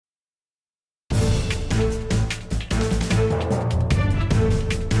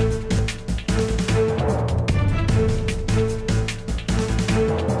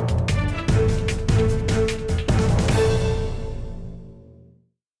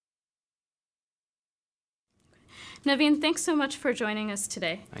Naveen, thanks so much for joining us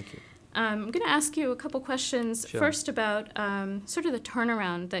today. Thank you. I'm going to ask you a couple questions. Sure. First about sort of the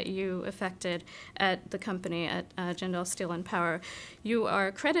turnaround that you effected at the company, at Jindal Steel and Power. You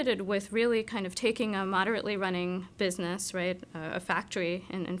are credited with really kind of taking a moderately running business, right, a factory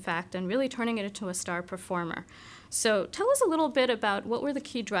in fact, and really turning it into a star performer. So tell us a little bit about what were the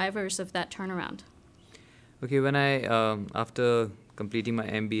key drivers of that turnaround. Okay, when I, after completing my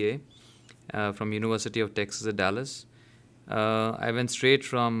MBA from University of Texas at Dallas, I went straight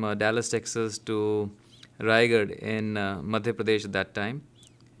from Dallas, Texas to Raigad in Madhya Pradesh at that time.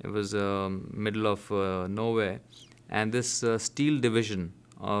 It was middle of nowhere. And this steel division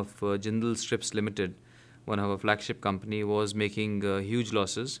of Jindal Strips Limited, one of our flagship company, was making huge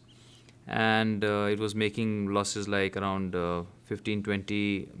losses. And it was making losses like around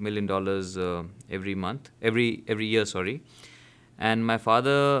 $15–20 million every year, sorry. And my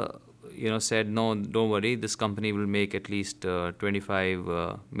father said, no, don't worry, this company will make at least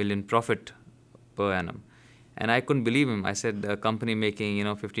 25 million profit per annum. And I couldn't believe him. I said, a company making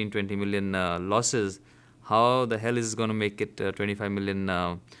 15–20 million losses, how the hell is it going to make it $25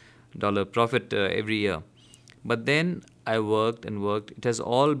 million profit every year? But then I worked and worked. It has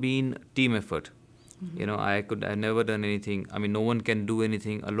all been team effort. Mm-hmm. I've never done anything. I mean, no one can do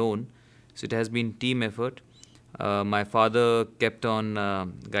anything alone. So it has been team effort. My father kept on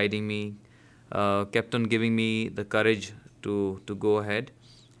guiding me, kept on giving me the courage to go ahead.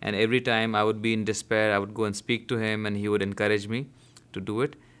 And every time I would be in despair, I would go and speak to him and he would encourage me to do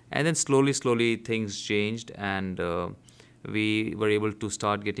it. And then slowly things changed and we were able to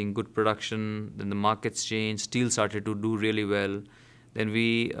start getting good production. Then the markets changed, steel started to do really well. Then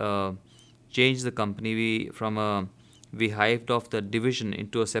we changed the company. We hived off the division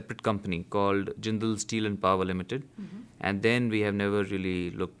into a separate company called Jindal Steel and Power Limited. Mm-hmm. And then we have never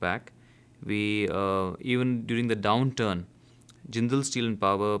really looked back. We, even during the downturn, Jindal Steel and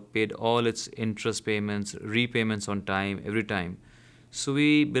Power paid all its interest payments, repayments on time, every time. So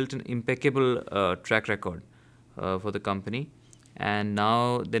we built an impeccable track record for the company. And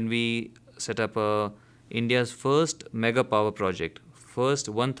now then we set up India's first mega power project, first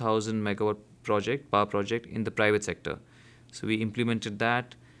 1,000 megawatt power project in the private sector. So we implemented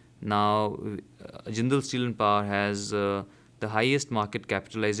that. Now Jindal Steel and Power has the highest market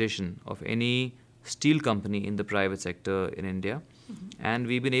capitalization of any steel company in the private sector in India. Mm-hmm. And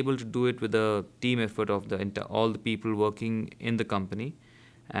we've been able to do it with a team effort of all the people working in the company.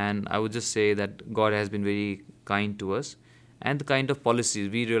 And I would just say that God has been very kind to us. And the kind of policies,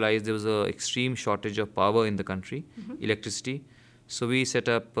 we realized there was an extreme shortage of power in the country, mm-hmm. electricity. So we set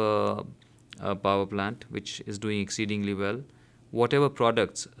up a power plant which is doing exceedingly well. Whatever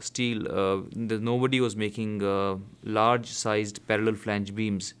products, steel, nobody was making large-sized parallel flange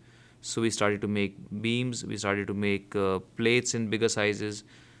beams. So we started to make beams, we started to make plates in bigger sizes.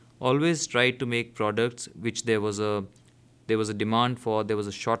 Always tried to make products which there was a demand for, there was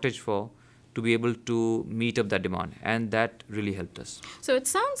a shortage for, to be able to meet up that demand. And that really helped us. So it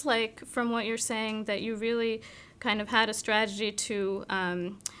sounds like, from what you're saying, that you really kind of had a strategy to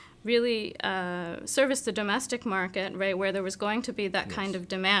really service the domestic market, right, where there was going to be that yes. kind of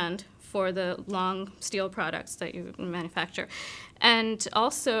demand for the long steel products that you manufacture. And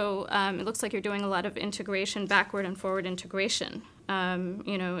also, it looks like you're doing a lot of integration, backward and forward integration,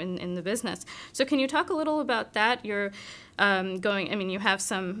 in the business. So can you talk a little about that? You're you have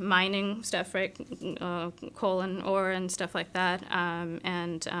some mining stuff, right, coal and ore and stuff like that,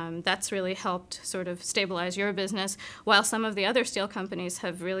 and that's really helped sort of stabilize your business, while some of the other steel companies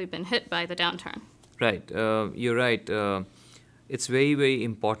have really been hit by the downturn. Right, you're right. It's very, very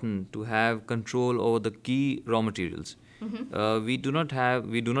important to have control over the key raw materials. Mm-hmm. We do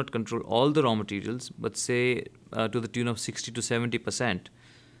not control all the raw materials, but say to the tune of 60 to 70%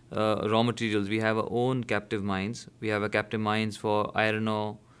 raw materials. We have our own captive mines. We have a captive mines for iron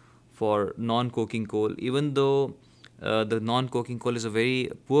ore, for non-coking coal. Even though the non-coking coal is a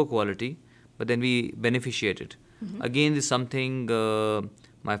very poor quality, but then we beneficiate it. Mm-hmm. Again, this is something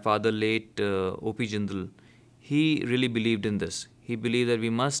my father, late O.P. Jindal, he really believed in this. He believed that we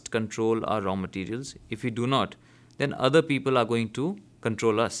must control our raw materials. If we do not, then other people are going to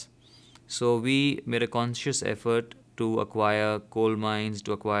control us. So we made a conscious effort to acquire coal mines,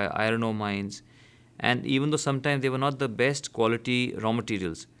 to acquire iron ore mines. And even though sometimes they were not the best quality raw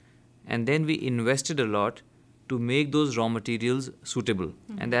materials, and then we invested a lot to make those raw materials suitable.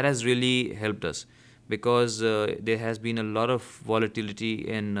 Mm-hmm. And that has really helped us, because there has been a lot of volatility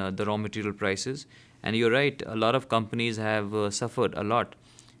in the raw material prices. And you're right, a lot of companies have suffered a lot.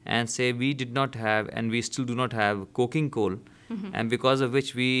 And say we did not have, and we still do not have, coking coal, mm-hmm. and because of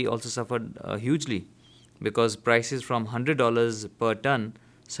which we also suffered hugely. because prices from $100 per ton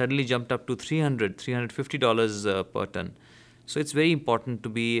suddenly jumped up to $350 per ton. So it's very important to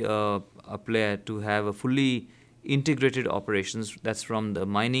be a player, to have a fully integrated operations, that's from the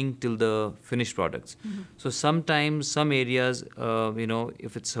mining till the finished products. So sometimes some areas,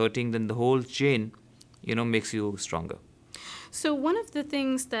 if it's hurting, then the whole chain, makes you stronger. So one of the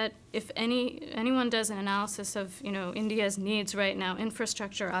things that, if anyone does an analysis of India's needs right now,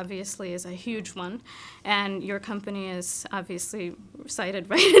 infrastructure obviously is a huge one, and your company is obviously cited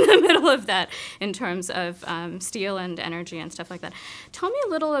right in the middle of that in terms of steel and energy and stuff like that. Tell me a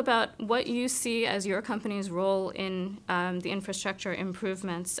little about what you see as your company's role in the infrastructure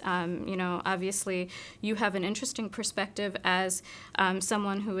improvements. Obviously you have an interesting perspective as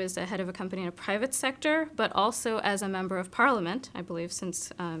someone who is the head of a company in a private sector, but also as a member of parliament, I believe,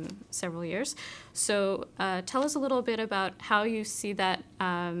 since several years. So tell us a little bit about how you see that,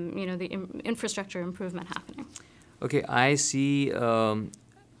 the infrastructure improvement happening. Okay, I see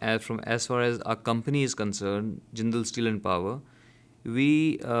as far as our company is concerned, Jindal Steel and Power,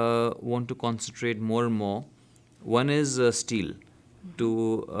 we want to concentrate more and more. One is steel,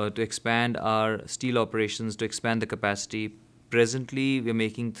 to expand our steel operations, to expand the capacity. Presently, we are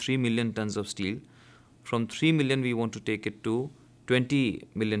making 3 million tons of steel. From 3 million, we want to take it to 20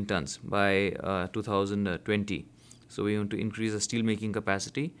 million tons by 2020. So we want to increase the steel making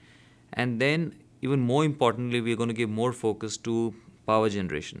capacity. And then, even more importantly, we are going to give more focus to power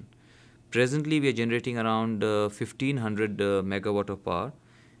generation. Presently, we are generating around 1500 megawatt of power.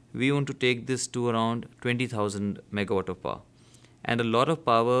 We want to take this to around 20,000 megawatt of power. And a lot of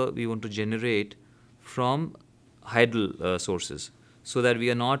power we want to generate from hydel sources, so that we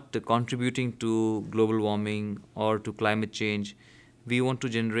are not contributing to global warming or to climate change. We want to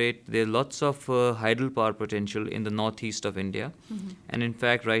generate, there are lots of hydel power potential in the northeast of India. And in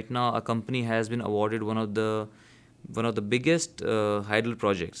fact, right now, our company has been awarded one of the biggest hydel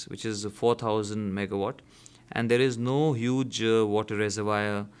projects, which is 4,000 megawatt. And there is no huge water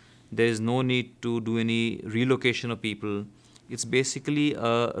reservoir. There is no need to do any relocation of people. It's basically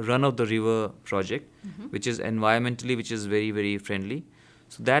a run-of-the-river project, which is environmentally, which is very, very friendly.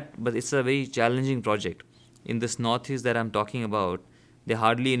 But it's a very challenging project. In this northeast that I'm talking about, there are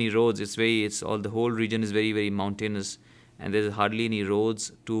hardly any roads. The whole region is very, very mountainous, and there's hardly any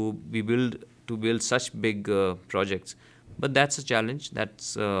roads to build such big projects. But that's a challenge.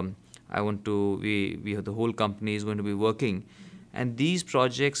 The whole company is going to be working, and these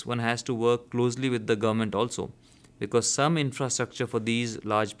projects one has to work closely with the government also, because some infrastructure for these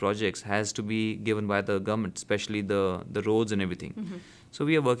large projects has to be given by the government, especially the roads and everything. So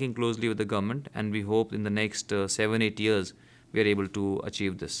we are working closely with the government, and we hope in the next 7-8 years we are able to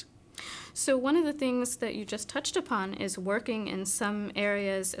achieve this. So one of the things that you just touched upon is working in some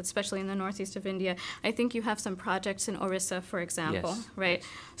areas, especially in the northeast of India. I think you have some projects in Orissa, for example, yes, right? Yes.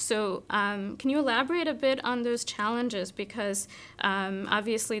 So can you elaborate a bit on those challenges? Because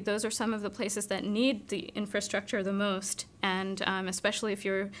obviously those are some of the places that need the infrastructure the most, and especially if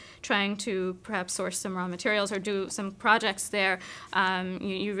you're trying to perhaps source some raw materials or do some projects there,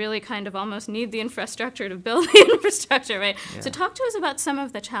 you really kind of almost need the infrastructure to build the infrastructure, right? Yeah. So talk to us about some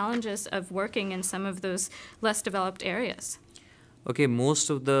of the challenges of working in some of those less developed areas. Okay, most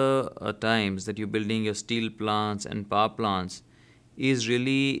of the times that you're building your steel plants and power plants is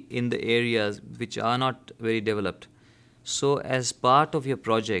really in the areas which are not very developed. So as part of your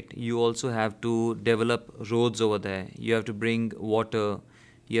project, you also have to develop roads over there. You have to bring water.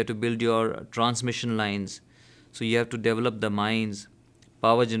 You have to build your transmission lines. So you have to develop the mines,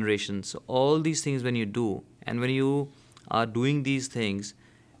 power generation. So all these things when you do, and when you are doing these things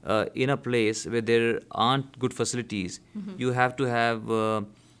in a place where there aren't good facilities, you have to have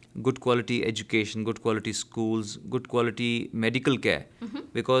good quality education, good quality schools, good quality medical care.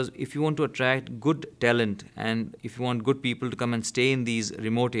 Because if you want to attract good talent, and if you want good people to come and stay in these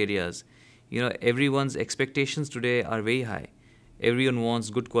remote areas, everyone's expectations today are very high. Everyone wants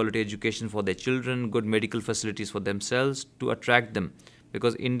good quality education for their children, good medical facilities for themselves to attract them,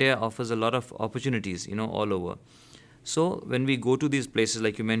 because India offers a lot of opportunities, all over. So when we go to these places,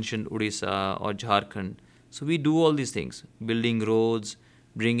 like you mentioned, Odisha or Jharkhand, so we do all these things, building roads,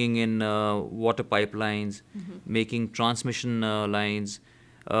 bringing in water pipelines, making transmission lines,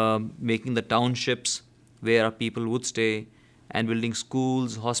 making the townships where our people would stay, and building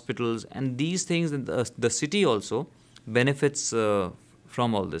schools, hospitals, and these things. The city also benefits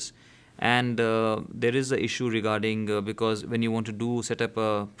from all this. And there is an issue regarding, because when you want to set up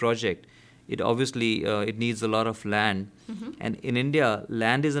a project, it obviously it needs a lot of land. And in India,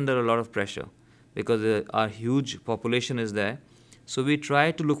 land is under a lot of pressure, because our huge population is there. So we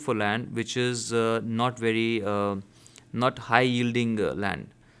try to look for land which is not high yielding land,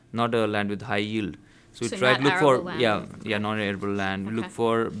 not a land with high yield. So we So try not to look arable for land. non-arable land. We Okay. look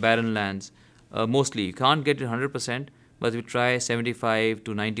for barren lands. Mostly, you can't get it 100%, but we try 75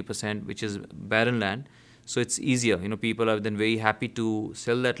 to 90%, which is barren land. So it's easier. People are then very happy to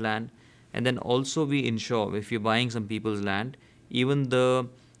sell that land, and then also we ensure if you're buying some people's land, even the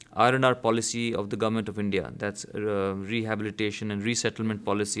R&R policy of the government of India, that's rehabilitation and resettlement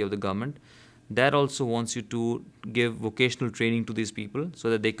policy of the government, that also wants you to give vocational training to these people so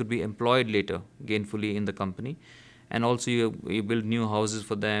that they could be employed later gainfully in the company. And also you build new houses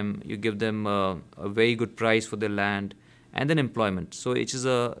for them, you give them a very good price for their land, and then employment. So it is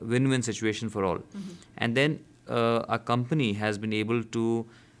a win-win situation for all. And then a company has been able to,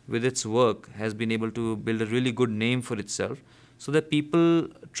 with its work, has been able to build a really good name for itself so that people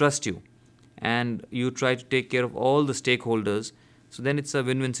trust you and you try to take care of all the stakeholders. So then it's a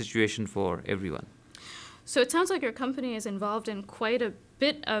win-win situation for everyone. So it sounds like your company is involved in quite a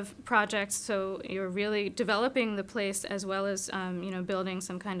bit of projects. So you're really developing the place as well as building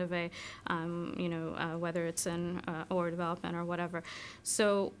some kind of a whether it's an ore development or whatever.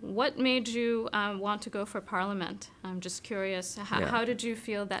 So what made you want to go for Parliament? I'm just curious. How did you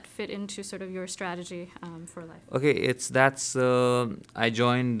feel that fit into sort of your strategy for life? Okay, I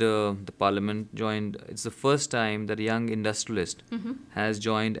joined the Parliament. It's the first time that a young industrialist has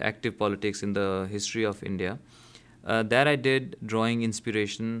joined active politics in the history of India. That I did drawing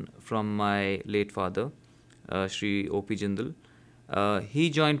inspiration from my late father, Shri O.P. Jindal. He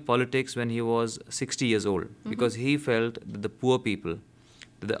joined politics when he was 60 years old because he felt that the poor people,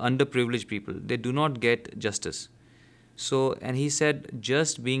 the underprivileged people, they do not get justice. So, and he said,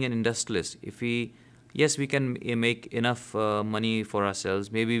 just being an industrialist, yes, we can make enough money for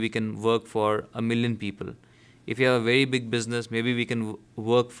ourselves. Maybe we can work for 1 million people. If you have a very big business, maybe we can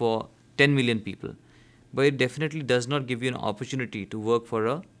work for 10 million people. But it definitely does not give you an opportunity to work for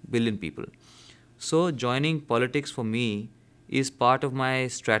 1 billion people. So joining politics for me is part of my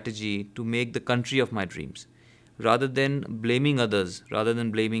strategy to make the country of my dreams. Rather than blaming others, rather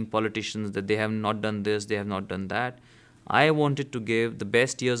than blaming politicians that they have not done this, they have not done that, I wanted to give the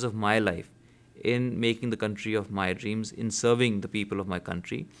best years of my life in making the country of my dreams, in serving the people of my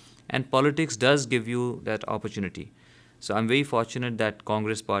country. And politics does give you that opportunity. So I'm very fortunate that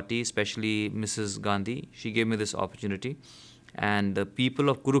Congress party, especially Mrs. Gandhi, she gave me this opportunity. And the people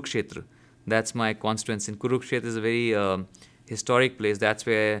of Kurukshetra, that's my constituency. And Kurukshetra is a very historic place. That's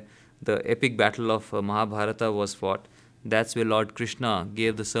where the epic battle of Mahabharata was fought. That's where Lord Krishna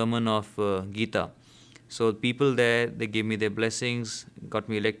gave the sermon of Gita. So people there, they gave me their blessings, got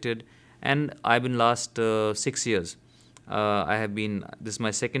me elected. And I've been last 6 years. This is my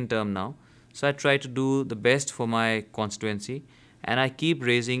second term now. So I try to do the best for my constituency, and I keep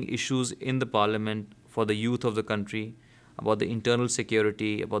raising issues in the Parliament for the youth of the country, about the internal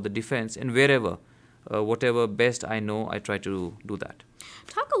security, about the defense, and wherever, whatever best I know, I try to do that.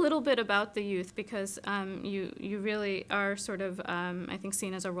 Talk a little bit about the youth, because you really are sort of, I think,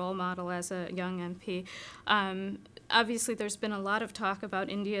 seen as a role model as a young MP. Obviously, there's been a lot of talk about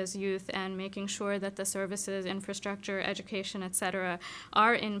India's youth and making sure that the services, infrastructure, education, et cetera,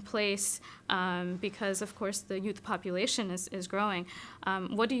 are in place because, of course, the youth population is growing.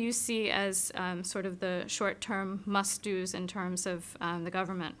 What do you see as sort of the short-term must-dos in terms of the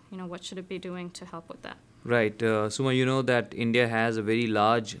government? What should it be doing to help with that? Right. Suma, you know that India has a very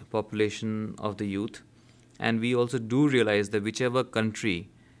large population of the youth, and we also do realize that whichever country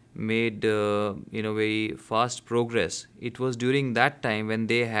made very fast progress, it was during that time when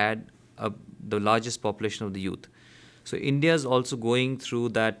they had the largest population of the youth. So India is also going through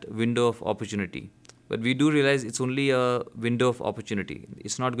that window of opportunity. But we do realize it's only a window of opportunity.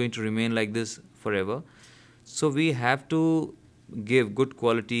 It's not going to remain like this forever. So we have to give good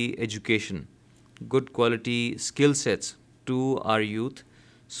quality education, good quality skill sets to our youth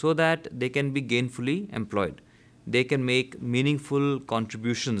so that they can be gainfully employed. They can make meaningful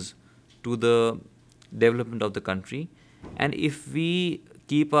contributions to the development of the country. And if we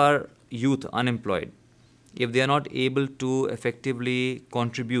keep our youth unemployed, if they are not able to effectively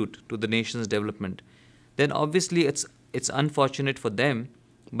contribute to the nation's development, then obviously it's unfortunate for them,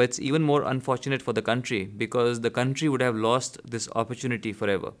 but it's even more unfortunate for the country, because the country would have lost this opportunity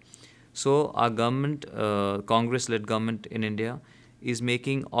forever. So our government, Congress-led government in India, is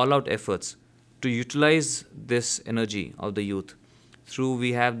making all-out efforts to utilize this energy of the youth.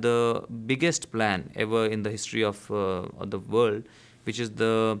 We have the biggest plan ever in the history of the world, which is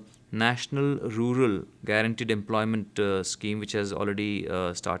the National Rural Guaranteed Employment Scheme, which has already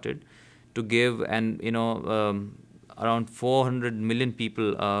started to give. And around 400 million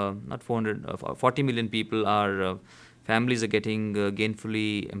people, not 400, 40 million people are, families are getting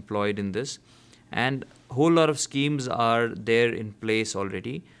gainfully employed in this. And a whole lot of schemes are there in place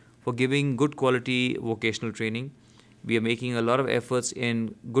already for giving good quality vocational training. We are making a lot of efforts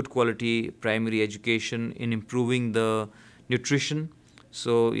in good quality primary education, in improving the nutrition.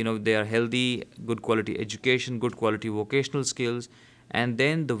 So, they are healthy, good quality education, good quality vocational skills. And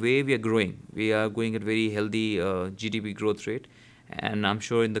then the way we are going at very healthy GDP growth rate. And I'm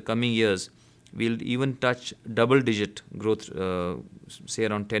sure in the coming years, we'll even touch double-digit growth, say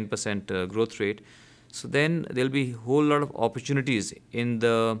around 10% growth rate. So then there'll be a whole lot of opportunities in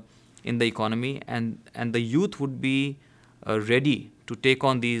the economy, and the youth would be ready to take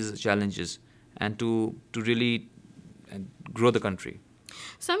on these challenges and to really grow the country.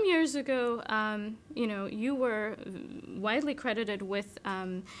 Some years ago, you were widely credited with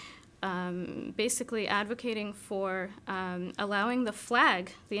basically advocating for allowing the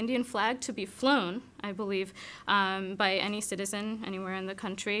Indian flag, to be flown, I believe, by any citizen anywhere in the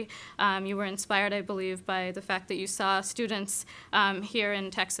country. You were inspired, I believe, by the fact that you saw students here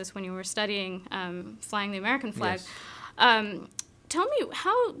in Texas when you were studying flying the American flag. Yes. Tell me,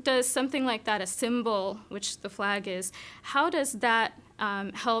 how does something like that, a symbol, which the flag is, how does that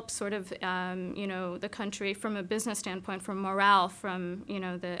help sort of, the country from a business standpoint, from morale, from,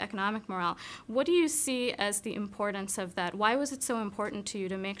 the economic morale? What do you see as the importance of that? Why was it so important to you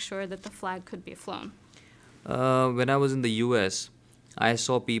to make sure that the flag could be flown? When I was in the US, I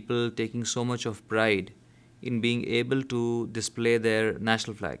saw people taking so much of pride in being able to display their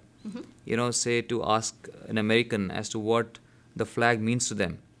national flag. Mm-hmm. Say, to ask an American as to what the flag means to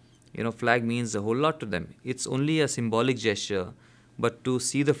them. Flag means a whole lot to them. It's only a symbolic gesture, but to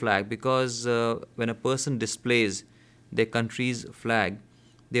see the flag, because when a person displays their country's flag,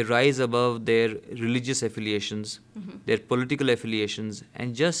 they rise above their religious affiliations, mm-hmm. their political affiliations,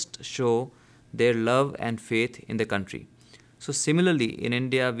 and just show their love and faith in the country. So similarly, in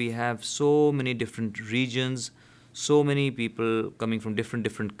India, we have so many different regions, so many people coming from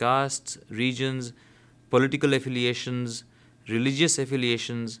different castes, regions, political affiliations, religious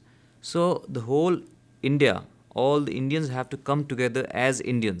affiliations. So the whole India, all the Indians have to come together as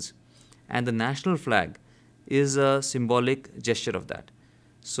Indians. And the national flag is a symbolic gesture of that.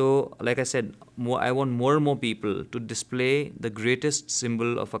 So, like I said, I want more and more people to display the greatest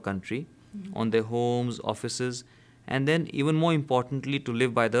symbol of a country, mm-hmm. on their homes, offices, and then even more importantly, to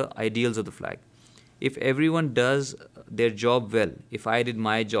live by the ideals of the flag. If everyone does their job well, if I did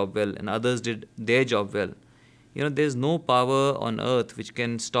my job well and others did their job well, there's no power on earth which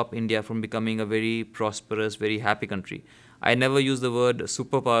can stop India from becoming a very prosperous, very happy country. I never use the word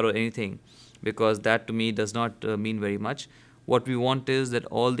superpower or anything, because that to me does not mean very much. What we want is that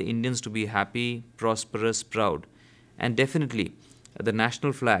all the Indians to be happy, prosperous, proud. And definitely, the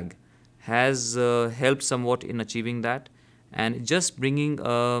national flag has helped somewhat in achieving that, and just bringing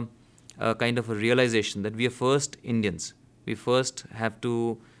a kind of a realization that we are first Indians. We first have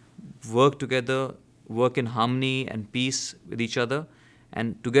to work together, work in harmony and peace with each other,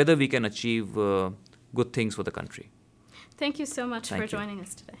 and together we can achieve good things for the country. Thank you so much for joining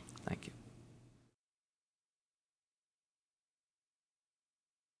us today.